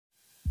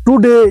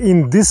Today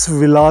in this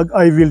vlog,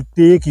 I will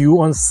take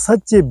you on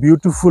such a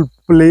beautiful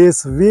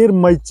place where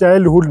my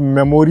childhood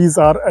memories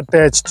are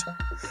attached.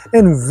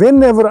 And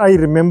whenever I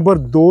remember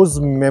those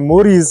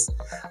memories,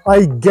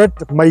 I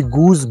get my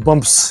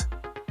goosebumps.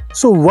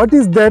 So what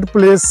is that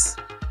place?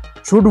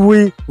 Should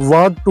we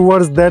walk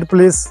towards that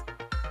place?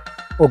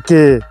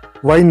 Okay,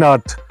 why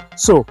not?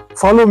 So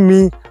follow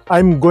me,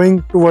 I'm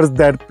going towards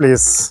that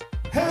place.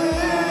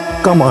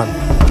 Come on.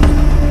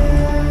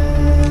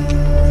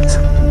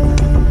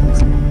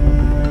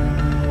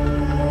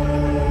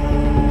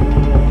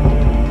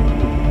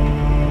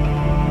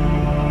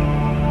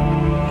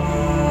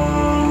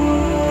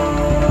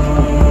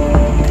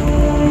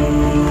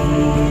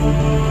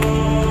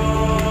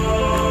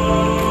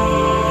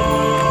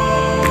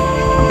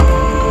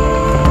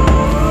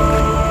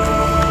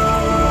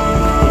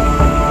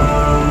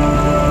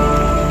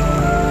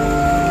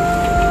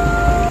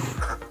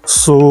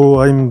 So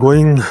I'm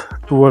going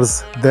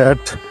towards that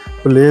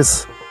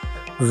place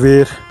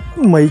where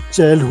my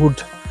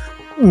childhood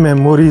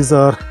memories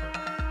are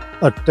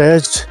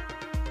attached.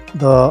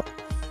 The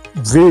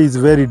way is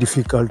very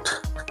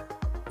difficult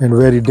and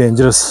very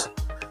dangerous.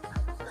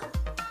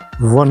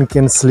 One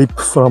can slip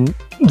from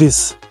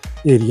this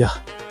area.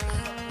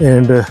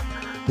 And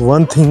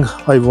one thing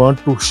I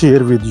want to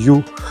share with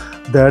you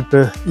that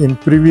in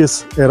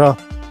previous era,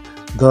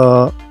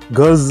 the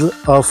girls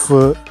of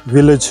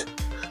village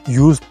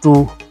used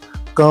to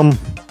come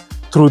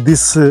through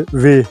this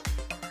way,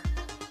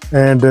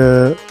 and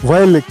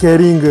while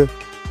carrying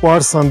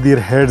pots on their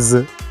heads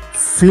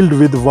filled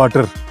with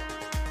water,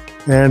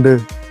 and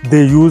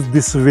they use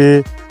this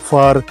way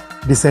for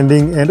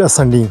descending and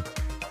ascending.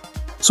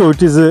 So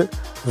it is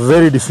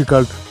very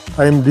difficult.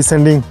 I am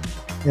descending,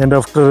 and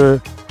after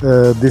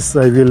this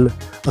I will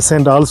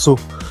ascend also.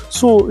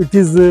 So it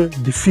is a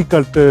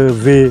difficult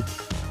way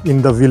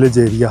in the village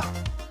area.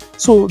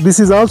 So this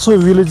is also a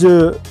village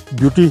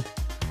beauty.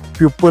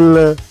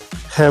 People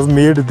have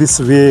made this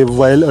way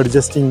while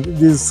adjusting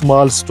these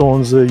small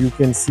stones. You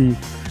can see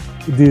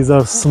these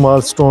are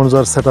small stones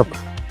are set up.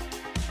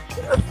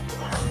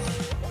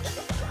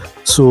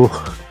 So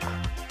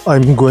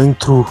I'm going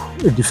through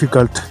a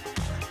difficult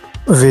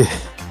way.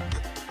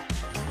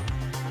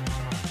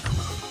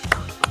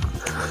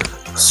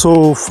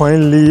 So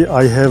finally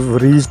I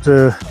have reached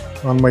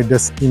on my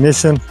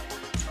destination,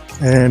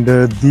 and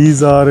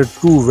these are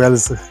two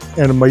wells,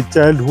 and my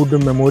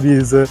childhood memory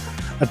is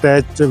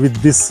attached with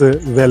this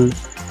well,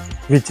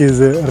 which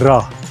is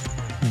Ra.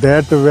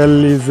 That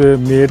well is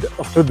made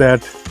after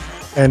that,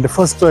 and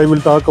first I will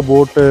talk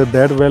about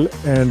that well,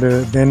 and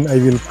then I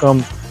will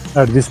come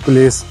at this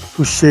place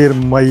to share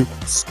my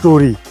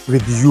story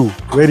with you,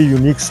 very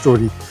unique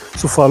story.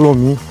 So follow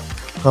me,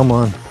 come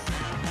on.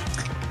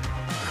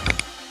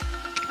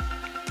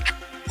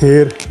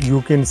 Here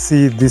you can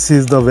see this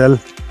is the well,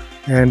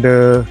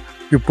 and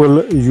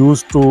people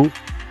used to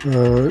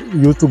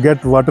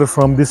get water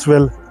from this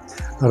well.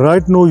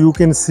 Right now you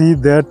can see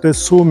that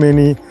so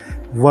many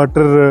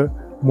water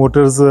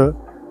motors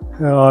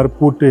are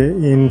put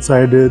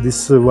inside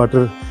this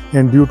water,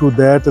 and due to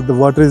that the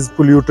water is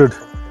polluted,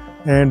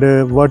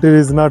 and water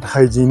is not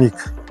hygienic,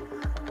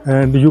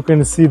 and you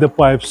can see the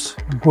pipes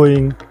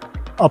going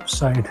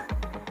upside.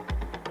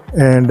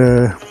 And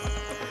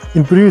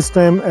in previous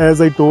time,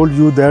 as I told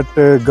you, that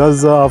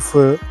girls of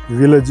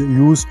village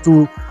used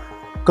to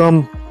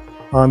come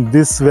on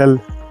this well,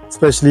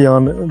 especially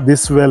on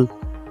this well,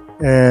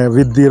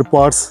 with their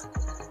pots,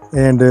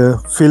 and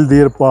fill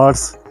their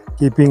pots,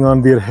 keeping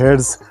on their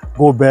heads,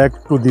 go back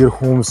to their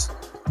homes.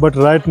 But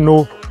right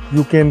now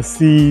you can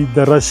see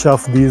the rush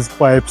of these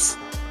pipes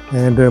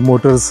and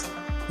motors,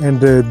 and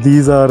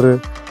these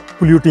are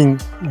polluting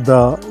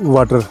the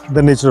water,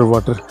 the natural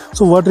water.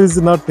 So water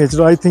is not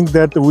natural. I think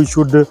that we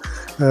should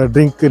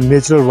drink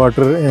natural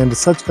water, and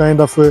such kind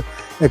of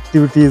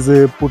activities,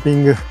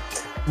 putting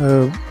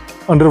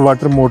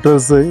underwater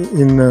motors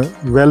in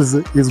wells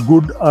is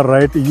good or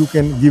right. You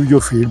can give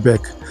your feedback.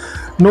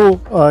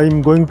 Now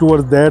I'm going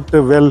towards that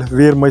well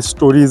where my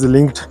story is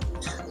linked.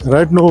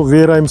 Right now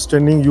where I'm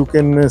standing, you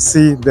can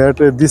see that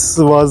this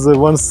was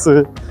once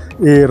a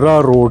Ra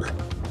road,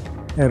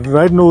 and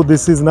right now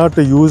this is not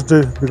used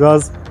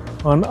because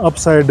on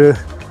upside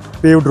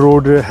paved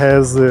road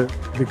has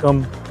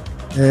become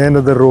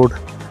another road,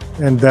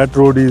 and that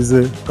road is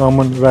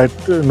common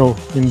right now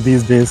in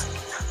these days.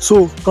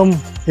 So come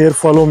here,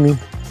 follow me.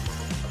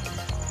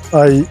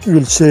 I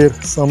will share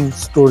some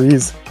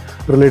stories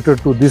related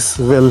to this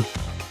well.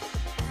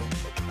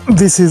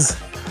 This is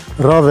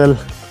Ra well.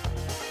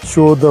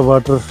 Show the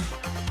water,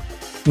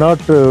 not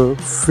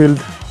filled,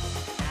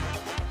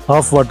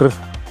 half water.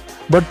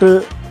 But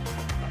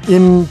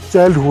in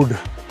childhood,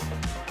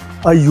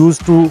 I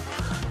used to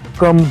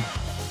come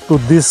to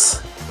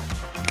this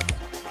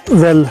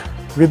well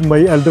with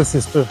my elder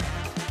sister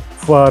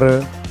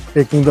for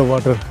taking the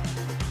water.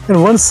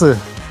 And once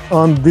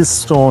on this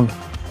stone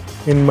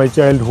in my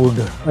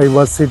childhood, I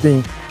was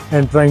sitting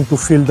and trying to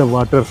fill the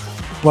water.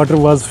 Water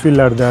was filled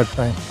at that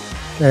time,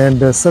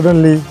 and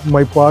suddenly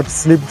my pot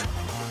slipped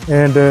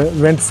and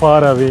went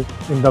far away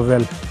in the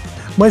well.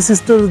 My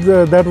sister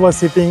that was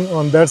sitting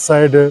on that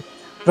side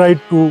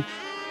tried to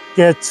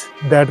catch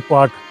that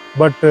part,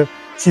 but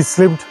she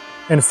slipped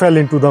and fell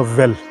into the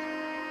well.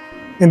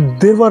 And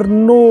there were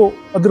no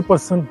other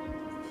person.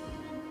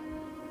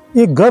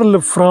 A girl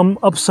from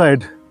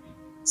upside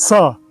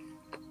saw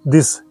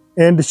this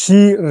and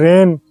she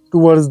ran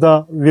towards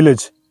the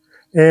village,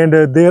 and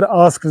there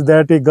asked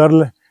that a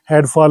girl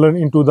had fallen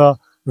into the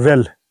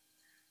well,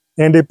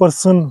 and a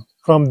person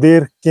from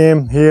there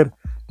came here,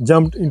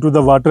 jumped into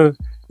the water.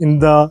 In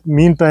the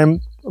meantime,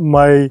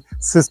 my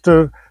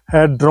sister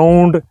had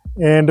drowned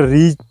and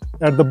reached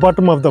at the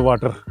bottom of the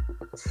water,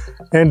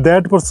 and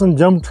that person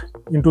jumped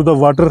into the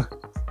water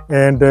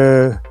and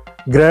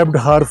grabbed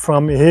her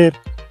from here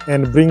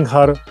and bring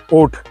her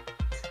out,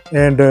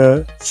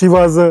 and she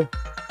was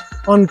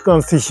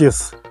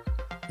unconscious,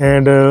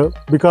 and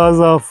because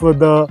of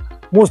the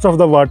most of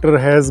the water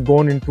has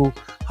gone into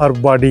her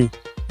body,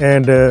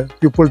 and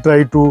people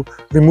try to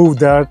remove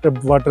that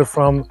water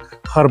from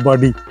her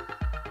body.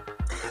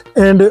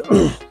 And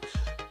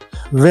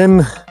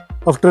when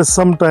after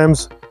some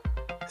times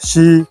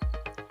she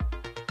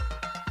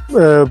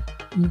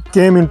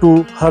came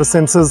into her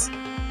senses,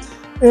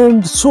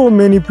 and so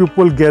many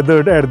people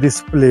gathered at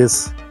this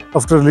place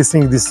after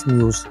listening this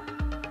news.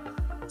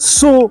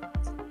 So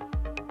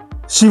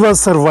she was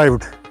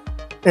survived,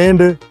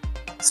 and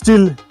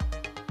still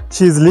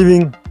she is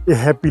living a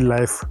happy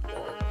life.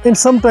 And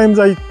sometimes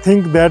I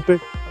think that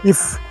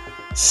if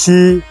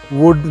she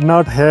would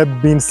not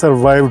have been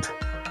survived,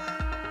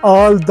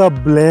 all the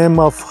blame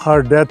of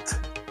her death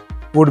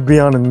would be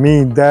on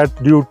me,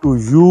 that due to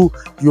you,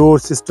 your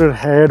sister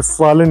had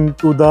fallen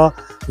into the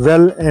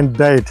well and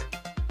died.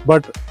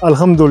 But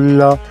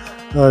Alhamdulillah,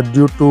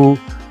 due to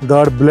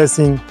God's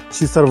blessing,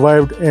 she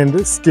survived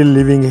and still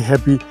living a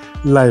happy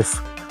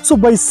life. So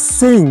by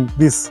saying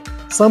this,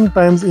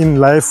 sometimes in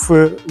life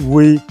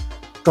we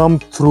come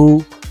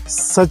through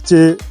such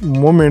a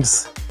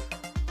moments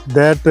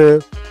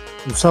that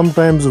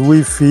sometimes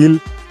we feel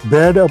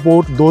bad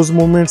about those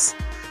moments,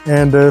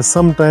 and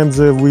sometimes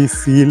we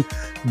feel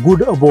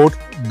good about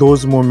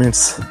those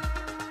moments.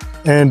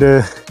 And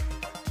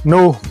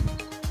now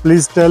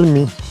please tell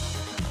me,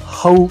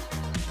 how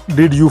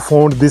did you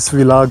found this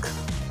vlog?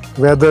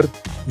 Whether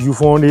you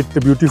found it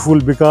beautiful,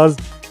 because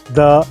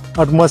the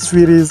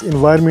atmosphere is,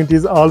 environment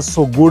is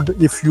also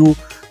good. If you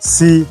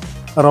see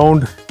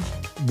around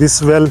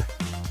this well,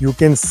 you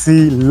can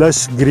see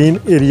lush green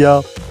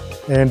area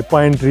and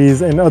pine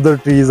trees and other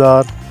trees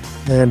are,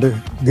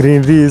 and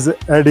greenery is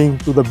adding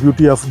to the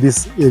beauty of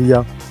this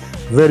area.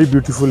 Very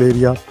beautiful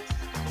area.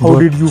 How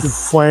did you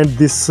find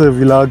this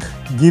vlog?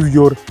 Give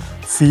your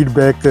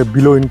feedback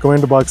below in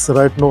comment box.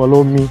 Right now,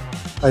 allow me,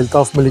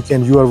 Altaf Malik,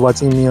 and you are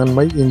watching me on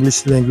my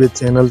English language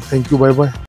channel. Thank you. Bye bye.